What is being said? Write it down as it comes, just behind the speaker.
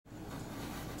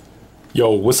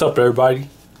Yo, what's up everybody?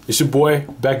 It's your boy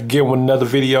back again with another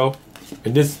video.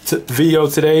 In this video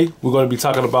today, we're going to be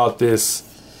talking about this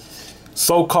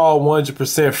so-called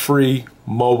 100% free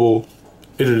mobile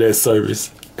internet service.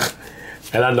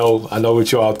 And I know what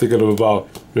y'all thinking about.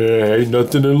 Man, ain't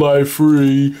nothing in life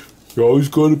free. You always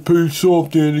gotta pay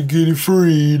something to get it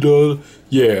free, though.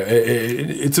 Yeah,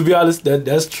 and to be honest,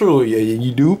 that's true. Yeah,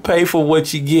 you do pay for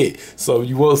what you get. So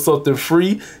you want something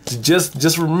free,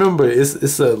 just remember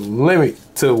it's a limit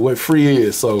to what free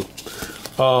is. So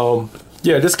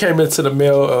yeah, this came into the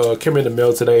mail. Came in the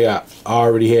mail today. I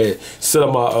already had set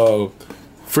up my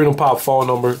FreedomPop phone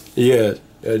number. Yeah,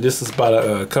 this is by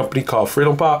a company called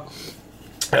FreedomPop.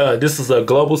 This is a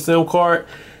global SIM card.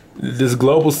 This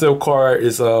global SIM card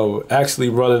is actually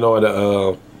running on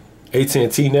the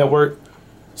AT&T network.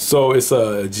 So it's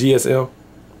a GSM.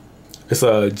 It's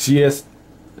a GSM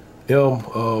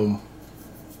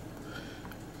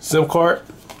SIM card.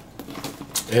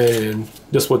 And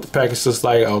that's what the package looks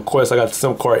like. Of course, I got the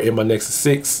SIM card in my Nexus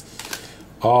 6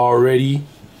 already.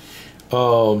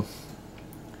 And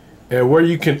where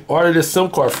you can order the SIM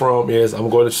card from is, I'm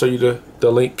going to show you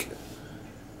the link.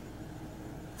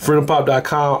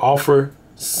 FreedomPop.com offer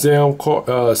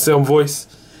SIM voice,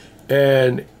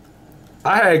 and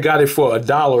I had got it for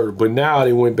 $1, but now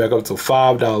they went back up to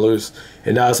 $5,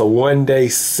 and now it's a one-day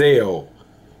sale.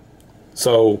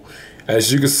 So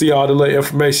as you can see, all the little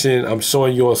information I'm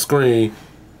showing you on screen,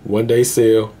 one-day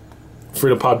sale.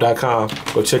 FreedomPop.com.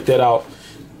 Go check that out.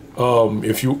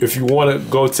 If you want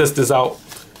to go test this out,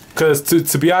 because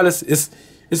to be honest,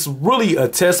 it's really a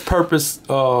test purpose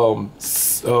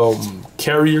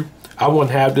carrier. I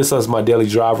wouldn't have this as my daily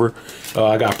driver.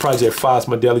 I got Project 5 as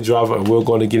my daily driver, and we're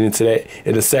going to get into that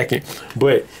in a second.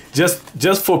 But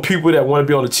just for people that want to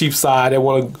be on the cheap side, that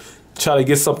want to try to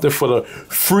get something for the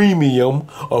freemium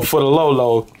or for the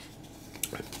low,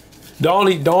 the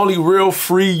only real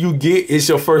free you get is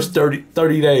your first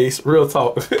 30 days. Real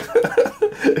talk.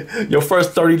 Your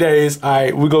first 30 days. All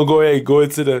right, we're going to go ahead and go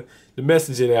into the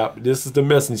messaging app. This is the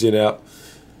messaging app.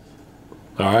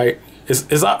 All right.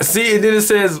 See, and then it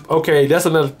says, okay, that's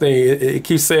another thing. It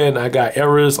keeps saying I got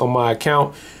errors on my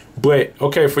account. But,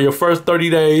 okay, for your first 30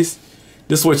 days,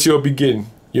 this is what you'll be getting.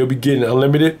 You'll be getting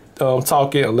unlimited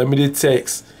talking, unlimited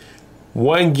text,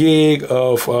 1 gig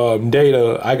of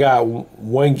data. I got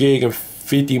 1 gig and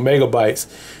 50 megabytes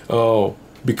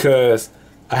because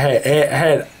I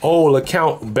had old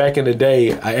account back in the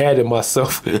day. I added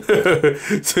myself to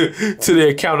the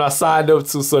account I signed up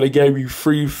to, so they gave me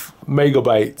free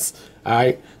megabytes. All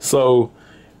right, so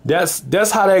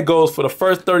that's how that goes. For the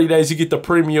first 30 days, you get the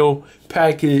premium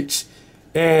package,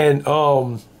 and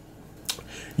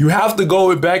you have to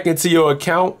go back into your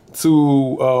account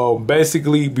to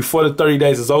basically, before the 30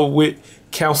 days is over with,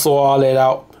 cancel all that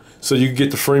out so you can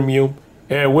get the freemium.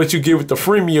 And what you get with the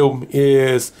freemium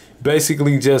is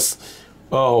basically just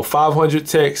 500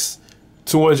 texts,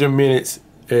 200 minutes,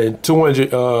 and 200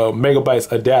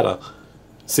 megabytes of data.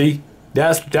 See,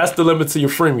 that's the limit to your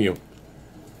freemium.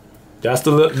 That's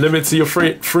the limit to your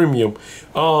freemium.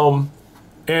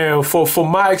 And for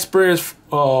my experience,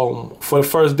 for the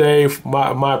first day,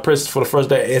 my impressions for the first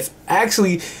day, it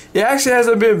actually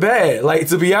hasn't been bad. Like,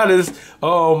 to be honest,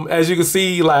 as you can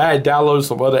see, like, I had downloaded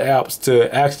some other apps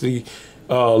to actually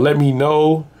let me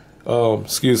know.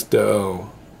 Let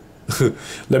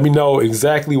me know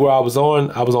exactly where I was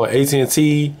on. I was on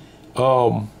AT&T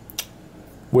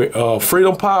with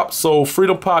FreedomPop. So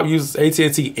FreedomPop uses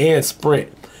AT&T and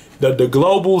Sprint. The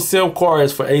global SIM card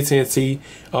is for AT&T.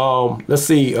 Let's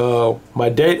see, my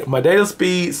data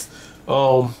speeds,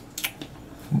 where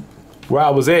I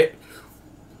was at,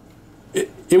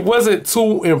 it wasn't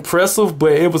too impressive,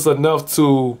 but it was enough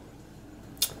to.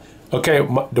 Okay,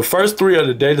 the first 3 are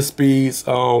the data speeds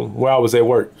where I was at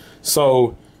work.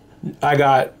 So I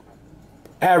got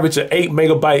average of 8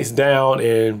 megabytes down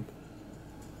and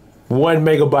 1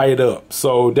 megabyte up.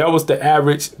 So that was the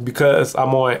average because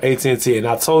I'm on AT&T, and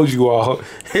I told you all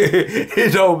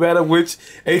it don't matter which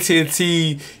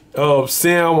AT&T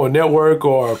SIM or network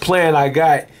or plan I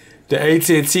got. The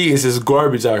AT&T is just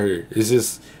garbage out here. It's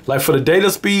just like, for the data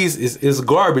speeds, it's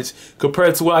garbage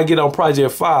compared to what I get on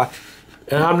Project 5.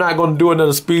 And I'm not going to do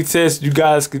another speed test. You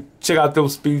guys can check out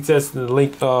those speed tests in the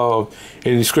link in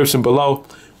the description below.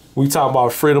 We talking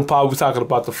about FreedomPop. We talking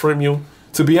about the freemium.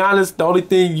 To be honest, the only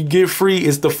thing you get free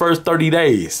is the first 30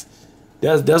 days.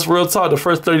 That's real talk. The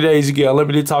first 30 days you get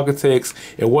unlimited talking text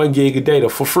and 1 gig of data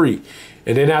for free.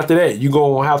 And then after that, you're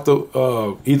going to have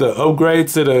to either upgrade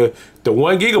to the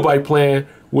 1 gigabyte plan,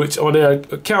 which on their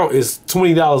account is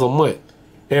 $20 a month.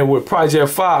 And with Project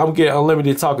 5, I'm getting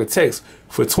unlimited talking text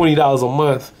for $20 a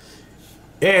month.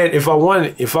 And if I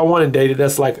wanted data,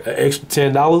 that's like an extra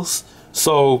 $10.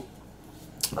 So,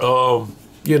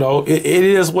 you know, it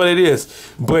is what it is.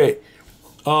 But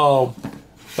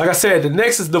like I said, the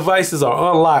Nexus devices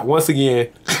are unlocked. Once again,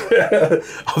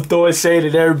 I'm throwing shade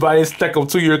at everybody stuck on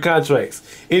 2-year contracts.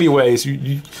 Anyways,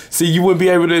 you see, you wouldn't be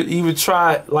able to even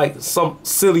try like some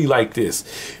silly like this.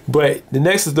 But the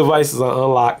Nexus devices are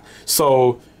unlocked.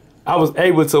 So I was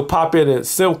able to pop in a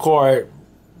SIM card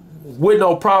with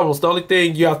no problems. The only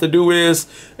thing you have to do is,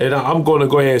 and I'm going to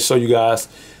go ahead and show you guys.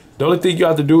 The only thing you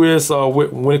have to do is,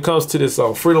 when it comes to this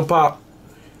FreedomPop,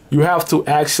 you have to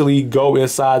actually go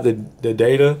inside the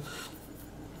data,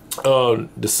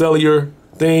 the cellular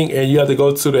thing, and you have to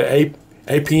go to the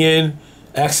APN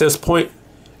access point,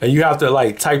 and you have to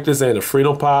like type this in, the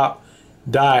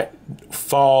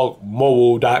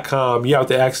FreedomPop.fogmobile.com. You have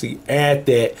to actually add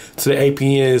that to the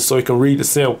APN so it can read the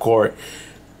SIM card.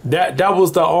 That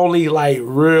was the only like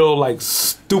real like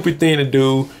stupid thing to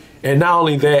do. And not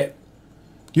only that,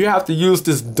 you have to use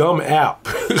this dumb app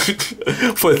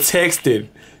for texting.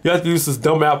 You have to use this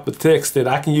dumb app for texting.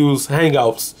 I can use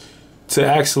Hangouts to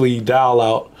actually dial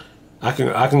out. I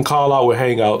can call out with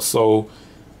Hangouts. So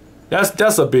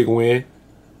that's a big win.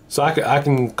 So I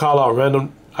can call out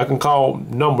random. I can call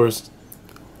numbers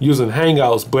using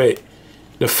Hangouts. But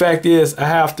the fact is, I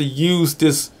have to use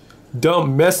this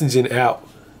dumb messaging app.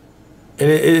 And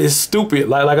it is stupid.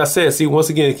 Like I said, see, once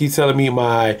again, it keeps telling me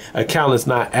my account is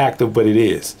not active, but it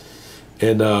is.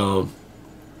 And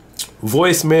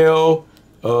voicemail,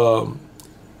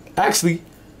 actually,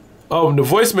 the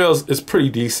voicemail is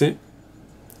pretty decent.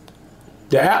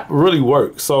 The app really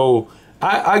works. So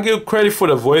I give credit for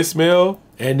the voicemail.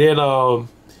 And then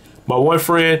my one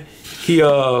friend, he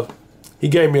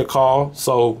gave me a call.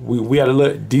 So we had a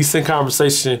little decent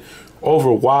conversation over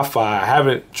Wi-Fi. I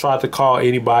haven't tried to call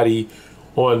anybody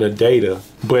on the data,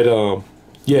 but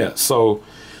yeah. So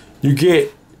you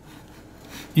get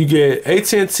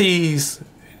AT&T's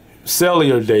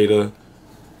cellular data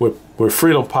with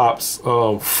FreedomPop's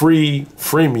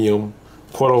freemium,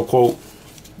 quote unquote.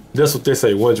 That's what they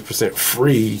say, 100%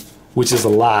 free, which is a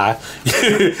lie.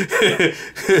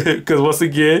 Because once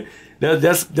again,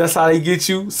 that's how they get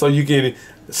you. So you can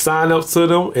sign up to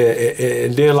them,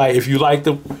 and then like if you like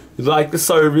the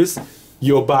service,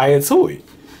 you'll buy into it.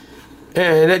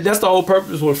 And that's the whole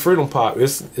purpose with FreedomPop.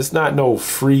 It's not no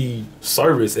free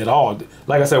service at all.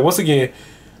 Like I said, once again,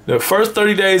 the first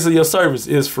 30 days of your service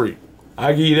is free.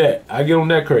 I give you that. I give them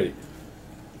that credit.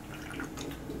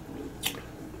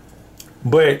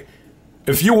 But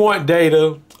if you want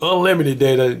data, unlimited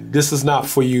data, this is not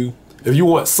for you. If you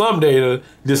want some data,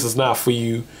 this is not for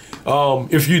you.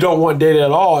 If you don't want data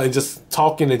at all and just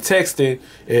talking and texting,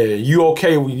 and you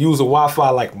okay with using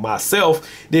Wi-Fi like myself,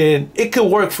 then it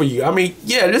could work for you. I mean,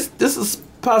 yeah, this is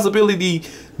possibility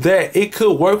that it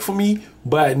could work for me,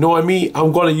 but knowing me,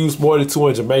 I'm going to use more than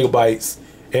 200 megabytes,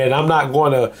 and I'm not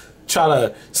going to try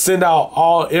to send out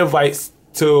all invites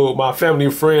to my family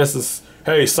and friends to,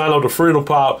 hey, sign up to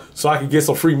FreedomPop so I can get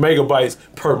some free megabytes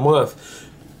per month.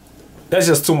 That's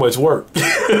just too much work.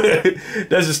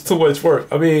 That's just too much work.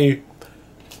 I mean,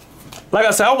 like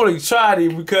I said, I want to try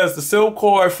it because the SIM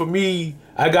card for me,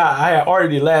 I had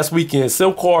already last weekend.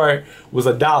 SIM card was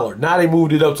 $1. Now they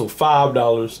moved it up to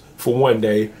 $5 for one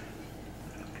day.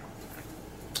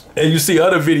 And you see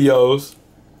other videos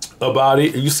about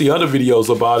it.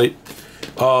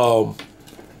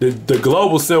 The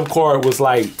global SIM card was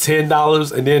like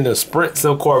 $10, and then the Sprint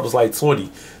SIM card was like $20.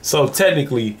 So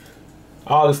technically,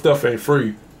 all this stuff ain't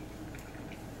free.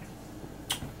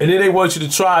 And then they want you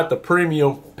to try out the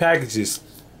premium packages,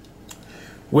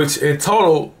 which in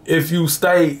total, if you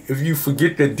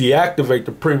forget to deactivate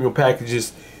the premium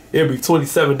packages, it'll be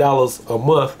 $27 a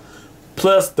month,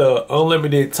 plus the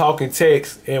unlimited talk and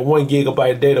text and 1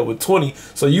 gigabyte of data with 20.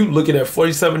 So you looking at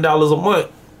 $47 a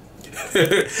month.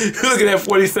 You're looking at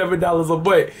 $47 a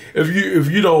month if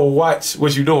you don't watch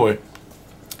what you're doing.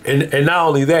 And not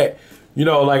only that, you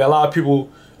know, like a lot of people,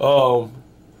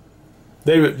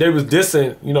 they was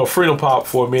dissing, you know, FreedomPop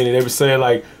for a minute. They were saying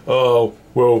like, well,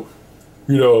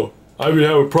 you know, I've been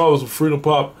having problems with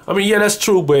FreedomPop. I mean, yeah, that's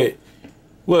true, but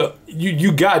well,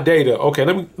 you got data. Okay,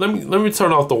 let me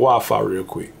turn off the Wi-Fi real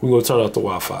quick. We're gonna turn off the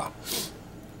Wi-Fi.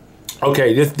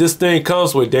 Okay, this thing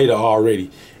comes with data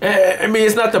already. I mean,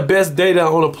 it's not the best data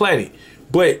on the planet,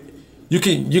 but you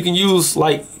can use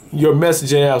like your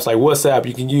messaging apps like WhatsApp.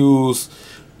 You can use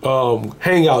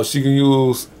Hangouts, you can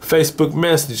use Facebook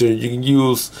Messenger, you can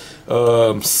use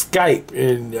Skype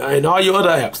and all your other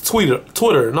apps, Twitter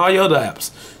and all your other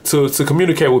apps to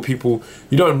communicate with people.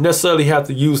 You don't necessarily have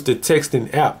to use the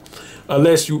texting app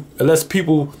unless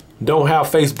people don't have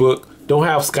Facebook, don't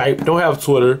have Skype, don't have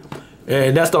Twitter,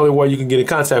 and that's the only way you can get in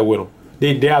contact with them.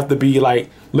 They have to be like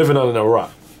living under a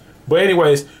rock. But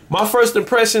anyways, my first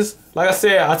impressions, like I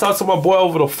said, I talked to my boy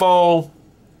over the phone.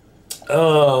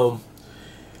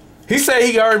 He said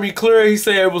he heard me clear. He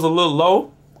said it was a little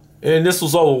low, and this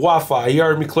was over Wi-Fi. He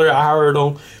heard me clear. I heard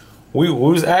him. We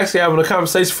was actually having a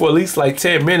conversation for at least like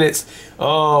 10 minutes.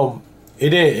 It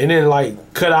didn't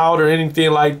like cut out or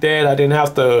anything like that. I didn't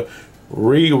have to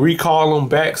recall him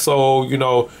back. So, you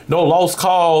know, no lost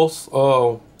calls.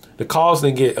 The calls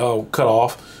didn't get cut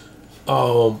off.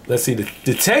 Let's see, the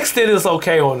texting is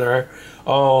okay on there.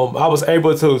 I was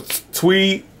able to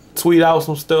tweet out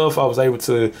some stuff. I was able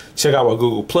to check out my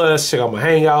Google Plus, check out my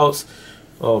Hangouts,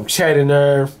 chat in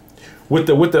there with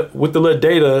the little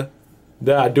data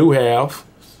that I do have.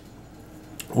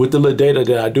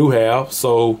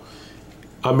 So,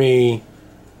 I mean,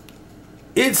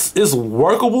 it's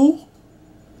workable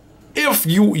if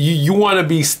you want to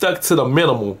be stuck to the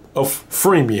minimum of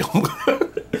freemium.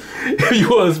 If you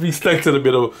want to be stuck to the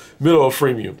middle of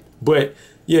freemium. But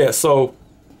yeah, so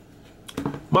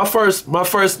my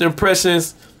first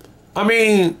impressions, I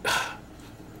mean,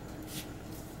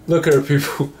 look here,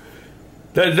 people.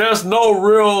 There's no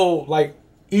real like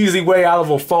easy way out of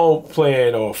a phone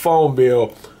plan or a phone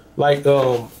bill. Like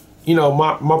you know,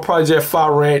 my Project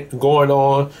 5 rant going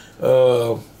on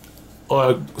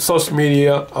social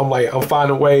media. I'm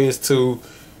finding ways to,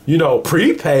 you know,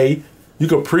 prepay. You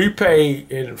can prepay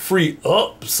and free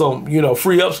up some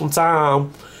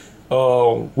time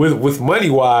with money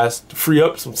wise, to free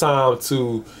up some time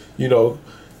to, you know,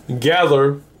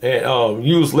 gather and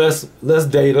use less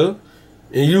data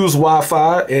and use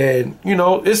Wi-Fi, and you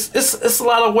know, it's a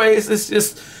lot of ways.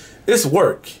 It's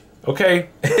work, okay?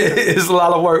 It's a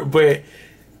lot of work, but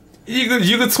you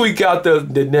can tweak out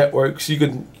the networks. You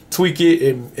can tweak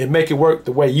it and make it work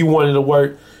the way you want it to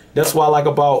work. That's what I like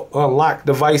about unlocked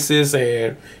devices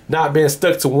and not being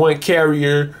stuck to one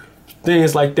carrier,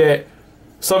 things like that.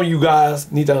 Some of you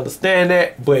guys need to understand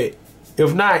that, but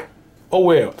if not, oh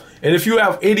well. And if you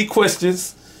have any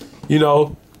questions, you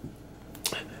know,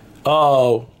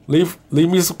 leave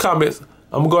me some comments.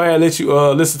 I'm gonna go ahead and let you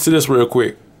listen to this real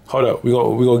quick. Hold up, we're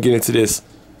gonna get into this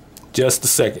just a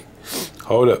second.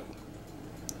 Hold up.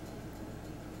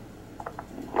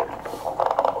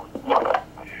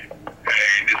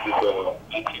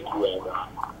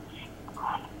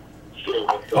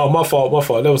 Oh, my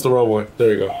fault. That was the wrong one.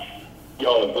 There you go.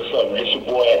 Yo, what's up, man? It's your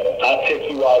boy. I'll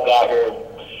take you all out here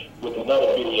with another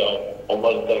video. I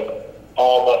want to thank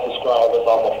all my subscribers,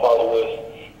 all my followers,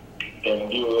 and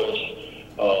viewers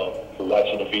for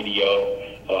watching the video.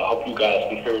 I hope you guys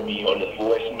can hear me on the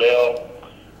voicemail.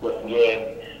 Once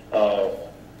again,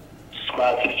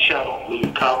 subscribe to the channel.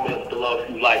 Leave comments below if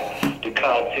you like the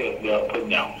content that I'm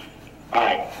putting out. All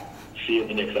right. See you in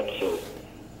the next episode.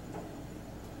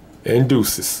 And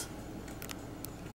deuces.